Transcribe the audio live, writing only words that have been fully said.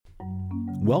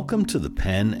Welcome to the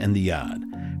Pen and the Yod.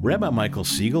 Rabbi Michael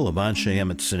Siegel of Anshe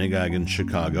Emet Synagogue in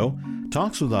Chicago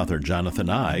talks with author Jonathan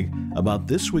Eig about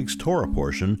this week's Torah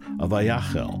portion of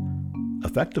Vayakhel.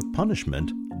 Effective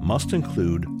punishment must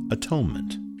include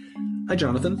atonement. Hi,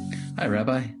 Jonathan. Hi,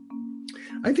 Rabbi.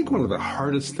 I think one of the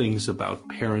hardest things about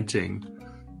parenting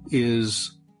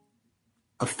is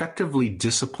effectively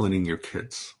disciplining your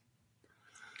kids,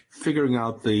 figuring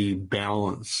out the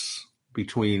balance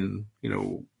between,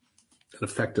 an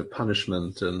effective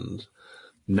punishment and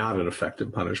not an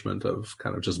effective punishment of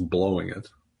kind of just blowing it.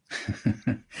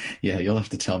 Yeah, you'll have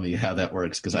to tell me how that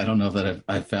works, because I don't know that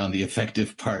I've found the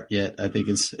effective part yet. I think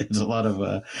it's a lot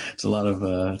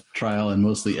of trial and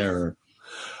mostly error.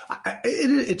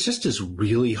 It just is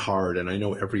really hard, and I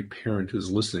know every parent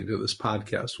who's listening to this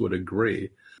podcast would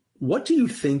agree. What do you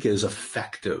think is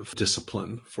effective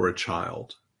discipline for a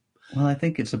child? Well, I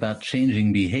think it's about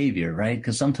changing behavior, right?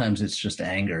 Because sometimes it's just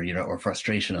anger, or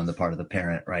frustration on the part of the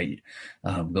parent, right?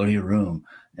 Go to your room.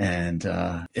 And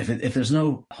if there's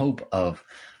no hope of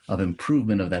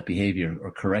improvement of that behavior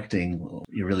or correcting,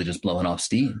 you're really just blowing off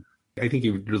steam. I think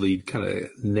you really kind of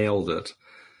nailed it,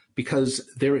 because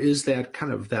there is that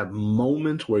kind of that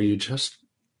moment where you just,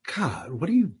 God, what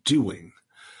are you doing?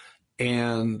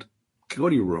 And go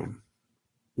to your room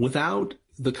without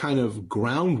the kind of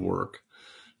groundwork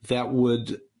that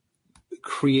would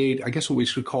create, I guess what we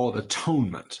should call it,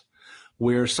 atonement,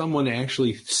 where someone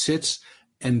actually sits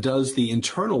and does the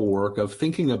internal work of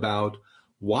thinking about,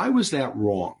 why was that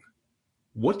wrong?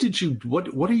 What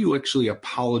are you actually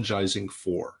apologizing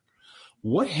for?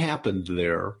 What happened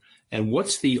there? And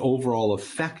what's the overall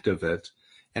effect of it?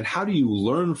 And how do you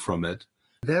learn from it?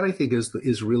 That, I think,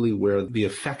 is really where the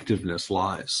effectiveness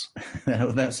lies.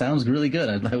 That sounds really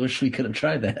good. I wish we could have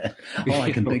tried that. All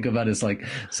I can think about is like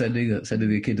sending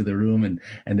the kid to the room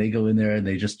and they go in there and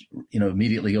they just,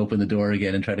 immediately open the door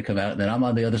again and try to come out. And then I'm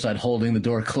on the other side holding the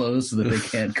door closed so that they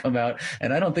can't come out.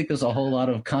 And I don't think there's a whole lot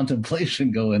of contemplation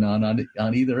going on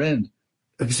either end.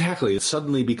 Exactly. It's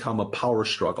suddenly become a power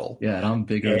struggle. Yeah, and I'm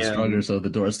bigger and stronger, so the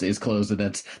door stays closed, and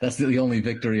that's the only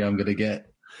victory I'm going to get.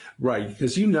 Right,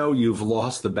 because you've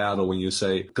lost the battle when you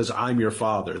say, because I'm your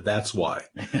father, that's why.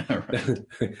 Right.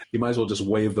 You might as well just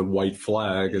wave the white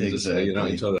flag and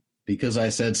exactly. Just say, because I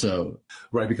said so.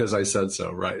 Right, because I said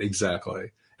so. Right,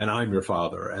 exactly. And I'm your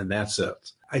father, and that's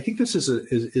it. I think this is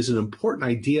an important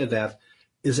idea that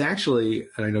is actually,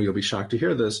 and I know you'll be shocked to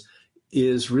hear this,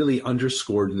 is really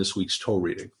underscored in this week's Torah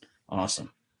reading.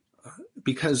 Awesome.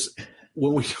 Because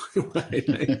when we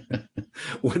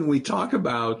talk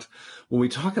about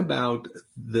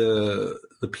the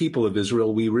people of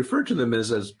Israel, we refer to them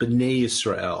as Bnei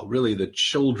Yisrael, really the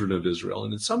children of Israel.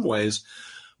 And in some ways,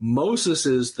 Moses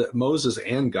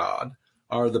and God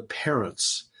are the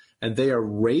parents, and they are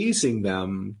raising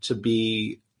them to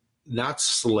be not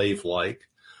slave-like,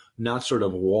 not sort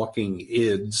of walking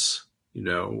ids,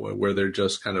 where they're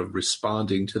just kind of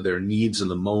responding to their needs in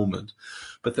the moment,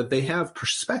 but that they have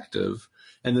perspective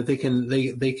and that they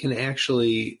can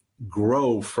actually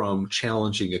grow from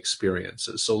challenging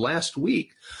experiences. So last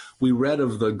week, we read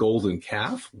of the golden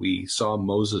calf. We saw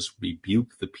Moses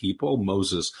rebuke the people,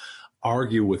 Moses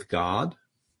argue with God.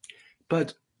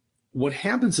 But what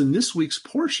happens in this week's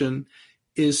portion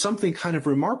is something kind of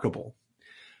remarkable.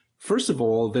 First of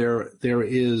all, there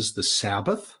is the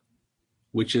Sabbath,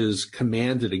 which is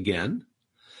commanded again.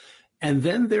 And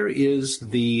then there is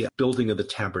the building of the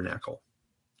tabernacle,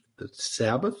 the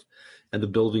Sabbath and the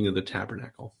building of the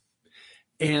tabernacle.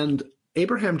 And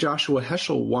Abraham Joshua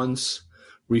Heschel once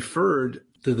referred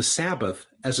to the Sabbath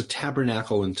as a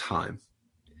tabernacle in time.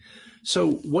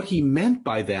 So what he meant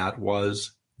by that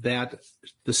was that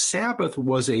the Sabbath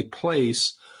was a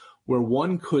place where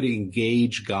one could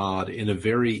engage God in a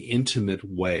very intimate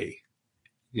way.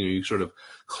 You sort of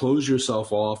close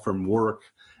yourself off from work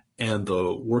and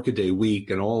the workaday week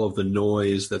and all of the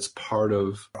noise that's part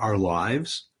of our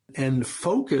lives, and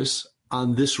focus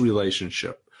on this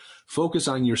relationship. Focus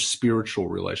on your spiritual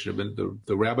relationship. And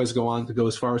the rabbis go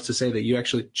as far as to say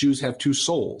that Jews have two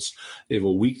souls. They have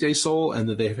a weekday soul and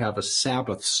that they have a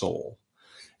Sabbath soul.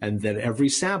 And that every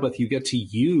Sabbath you get to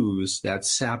use that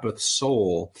Sabbath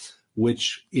soul,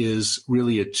 which is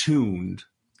really attuned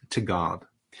to God.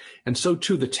 And so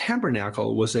too, the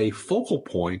tabernacle was a focal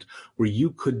point where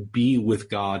you could be with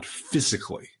God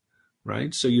physically,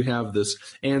 right? So you have this,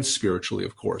 and spiritually,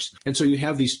 of course. And so you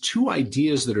have these two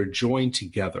ideas that are joined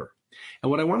together. And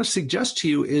what I want to suggest to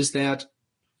you is that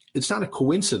it's not a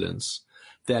coincidence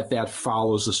that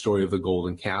follows the story of the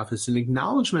golden calf. It's an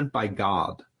acknowledgement by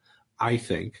God, I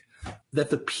think, that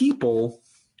the people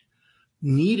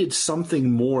needed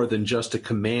something more than just a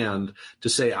command to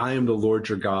say, I am the Lord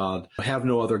your God. Have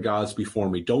no other gods before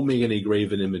me. Don't make any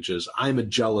graven images. I'm a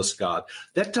jealous God.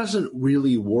 That doesn't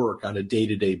really work on a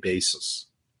day-to-day basis.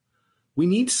 We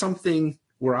need something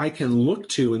where I can look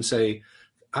to and say,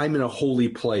 I'm in a holy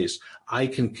place. I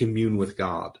can commune with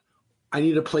God. I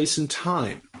need a place and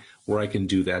time where I can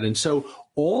do that. And so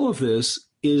all of this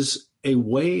is a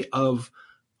way of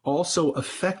also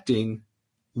affecting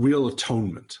real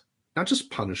atonement. Not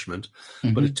just punishment,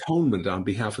 but atonement on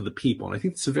behalf of the people. And I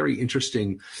think it's a very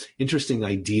interesting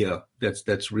idea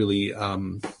that's really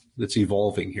that's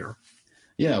evolving here.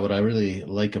 Yeah, what I really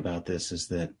like about this is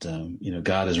that,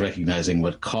 God is recognizing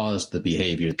what caused the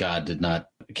behavior God did not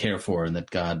care for and that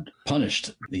God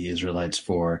punished the Israelites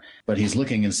for. But he's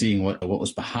looking and seeing what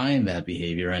was behind that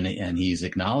behavior, and he's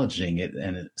acknowledging it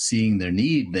and seeing their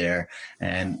need there.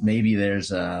 And maybe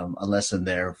there's a lesson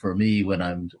there for me when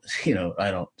I'm,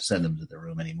 I don't send them to the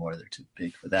room anymore. They're too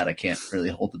big for that. I can't really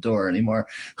hold the door anymore.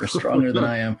 They're stronger than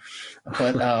I am.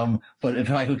 But if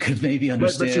I could maybe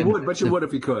understand. But you would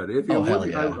if you could. If you oh, would, hell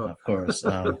yeah, of course.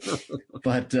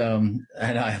 And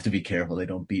I have to be careful they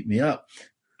don't beat me up.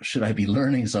 Should I be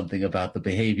learning something about the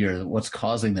behavior, what's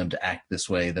causing them to act this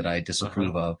way that I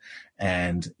disapprove of?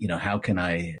 And, how can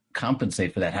I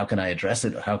compensate for that? How can I address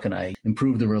it? How can I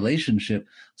improve the relationship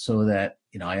so that,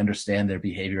 I understand their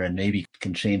behavior and maybe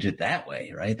can change it that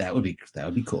way, right? That would be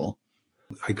cool.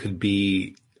 I could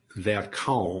be that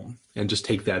calm and just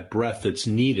take that breath that's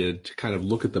needed to kind of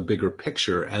look at the bigger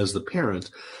picture as the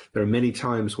parent. There are many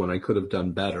times when I could have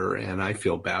done better, and I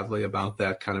feel badly about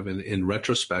that kind of in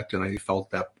retrospect, and I felt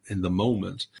that in the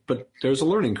moment. But there's a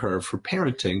learning curve for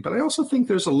parenting, but I also think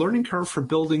there's a learning curve for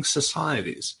building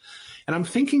societies. And I'm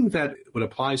thinking that what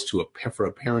applies for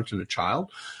a parent and a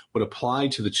child, what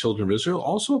applied to the children of Israel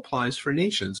also applies for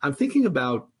nations. I'm thinking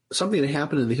about something that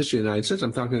happened in the history of the United States.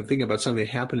 I'm thinking about something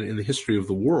that happened in the history of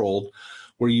the world,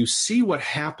 where you see what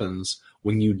happens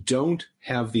when you don't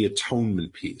have the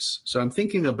atonement piece. So I'm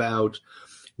thinking about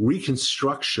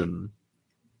Reconstruction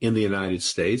in the United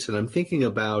States, and I'm thinking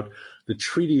about the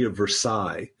Treaty of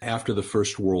Versailles after the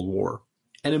First World War.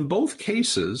 And in both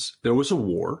cases, there was a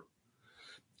war,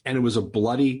 and it was a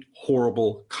bloody,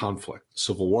 horrible conflict.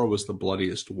 Civil War was the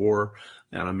bloodiest war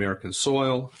on American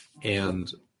soil,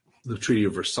 and the Treaty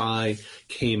of Versailles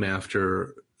came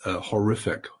after a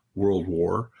horrific World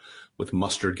War with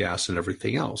mustard gas and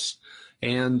everything else.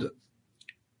 And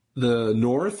the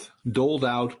North doled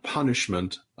out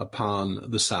punishment upon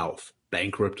the South,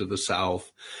 bankrupted the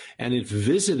South, and it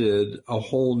visited a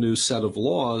whole new set of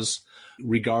laws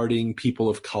regarding people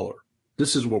of color.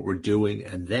 This is what we're doing,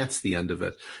 and that's the end of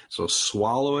it. So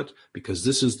swallow it, because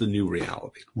this is the new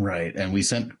reality. Right. And we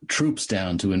sent troops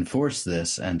down to enforce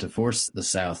this and to force the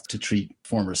South to treat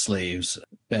former slaves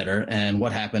better. And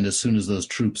what happened as soon as those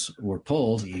troops were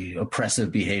pulled, the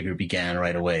oppressive behavior began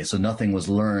right away. So nothing was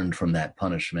learned from that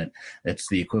punishment. It's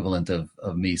the equivalent of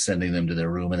me sending them to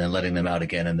their room and then letting them out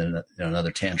again, and then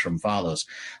another tantrum follows.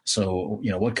 So,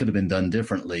 what could have been done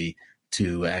differently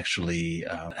to actually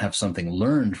have something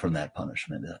learned from that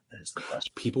punishment is the question.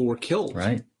 People were killed.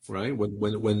 Right.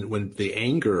 When the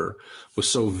anger was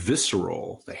so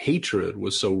visceral, the hatred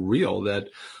was so real that,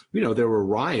 there were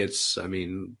riots. I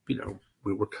mean,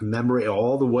 we were commemorating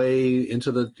all the way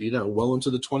into the, well into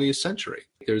the 20th century.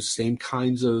 There's the same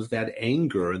kinds of that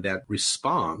anger and that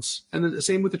response. And the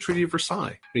same with the Treaty of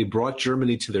Versailles. It brought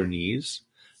Germany to their knees.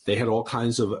 They had all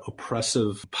kinds of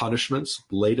oppressive punishments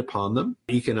laid upon them,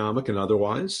 economic and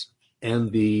otherwise.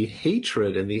 And the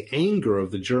hatred and the anger of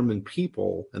the German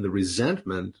people and the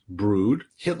resentment brewed.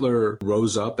 Hitler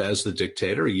rose up as the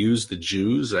dictator. He used the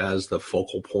Jews as the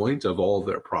focal point of all of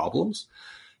their problems.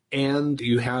 And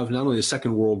you have not only the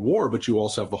Second World War, but you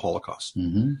also have the Holocaust.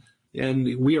 Mm-hmm.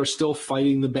 And we are still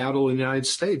fighting the battle in the United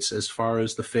States as far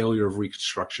as the failure of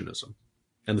Reconstructionism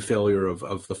and the failure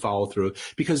of the follow-through,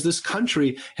 because this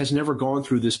country has never gone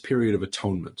through this period of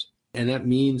atonement. And that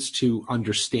means to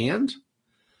understand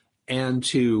and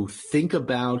to think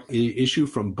about the issue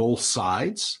from both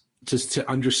sides, to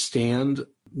understand,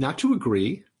 not to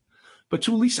agree, but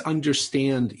to at least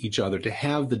understand each other, to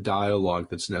have the dialogue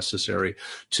that's necessary,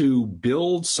 to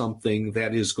build something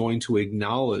that is going to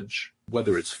acknowledge,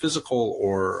 whether it's physical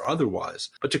or otherwise,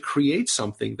 but to create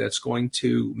something that's going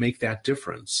to make that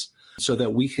difference, so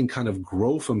that we can kind of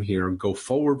grow from here, go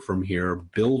forward from here,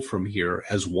 build from here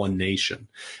as one nation.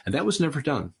 And that was never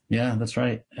done. Yeah, that's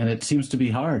right. And it seems to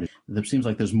be hard. It seems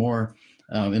like there's more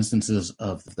instances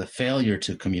of the failure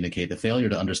to communicate, the failure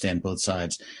to understand both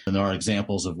sides. And there are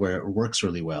examples of where it works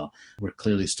really well. We're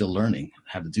clearly still learning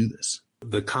how to do this.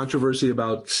 The controversy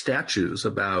about statues,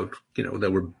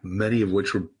 there were many of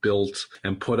which were built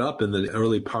and put up in the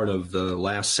early part of the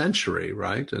last century,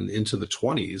 right? And into the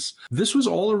 20s. This was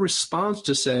all a response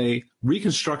to say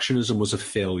Reconstructionism was a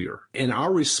failure. And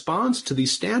our response to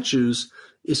these statues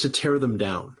is to tear them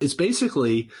down. It's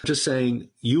basically just saying,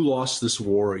 you lost this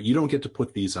war. You don't get to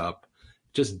put these up.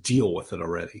 Just deal with it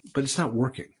already. But it's not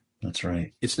working. That's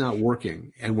right. It's not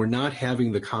working. And we're not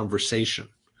having the conversation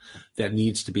that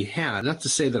needs to be had. Not to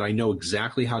say that I know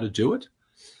exactly how to do it,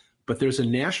 but there's a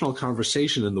national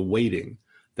conversation in the waiting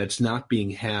that's not being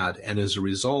had. And as a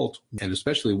result, and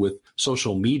especially with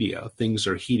social media, things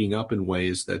are heating up in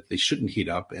ways that they shouldn't heat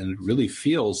up. And it really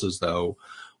feels as though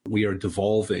we are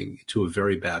devolving to a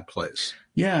very bad place.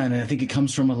 Yeah, and I think it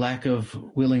comes from a lack of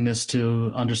willingness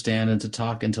to understand and to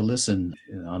talk and to listen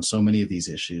on so many of these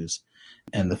issues.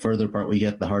 And the further apart we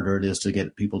get, the harder it is to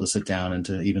get people to sit down and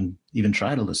to even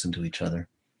try to listen to each other.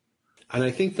 And I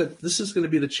think that this is going to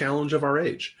be the challenge of our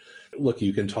age. Look,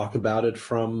 you can talk about it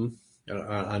from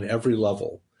on every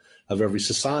level of every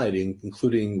society,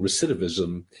 including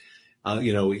recidivism,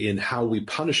 in how we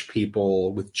punish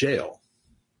people with jail.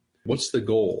 What's the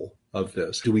goal of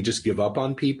this? Do we just give up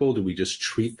on people? Do we just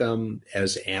treat them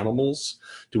as animals?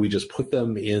 Do we just put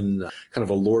them in kind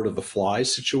of a Lord of the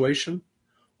Flies situation?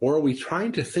 Or are we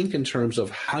trying to think in terms of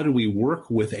how do we work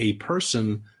with a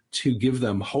person to give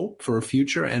them hope for a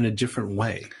future and a different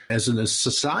way? As in a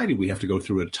society, we have to go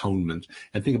through atonement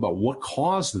and think about what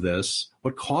caused this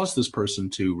person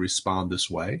to respond this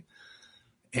way,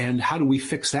 and how do we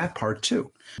fix that part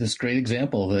too? This great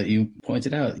example that you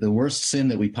pointed out, the worst sin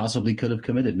that we possibly could have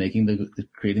committed,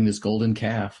 creating this golden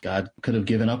calf. God could have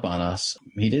given up on us.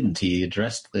 He didn't. He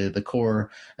addressed the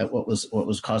core at what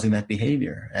was causing that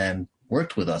behavior and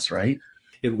worked with us, right?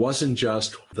 It wasn't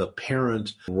just the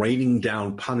parent raining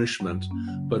down punishment,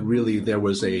 but really there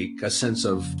was a sense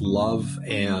of love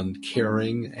and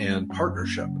caring and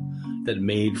partnership that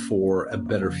made for a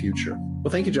better future.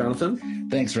 Well, thank you, Jonathan.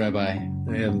 Thanks, Rabbi.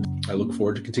 And I look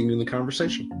forward to continuing the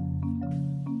conversation.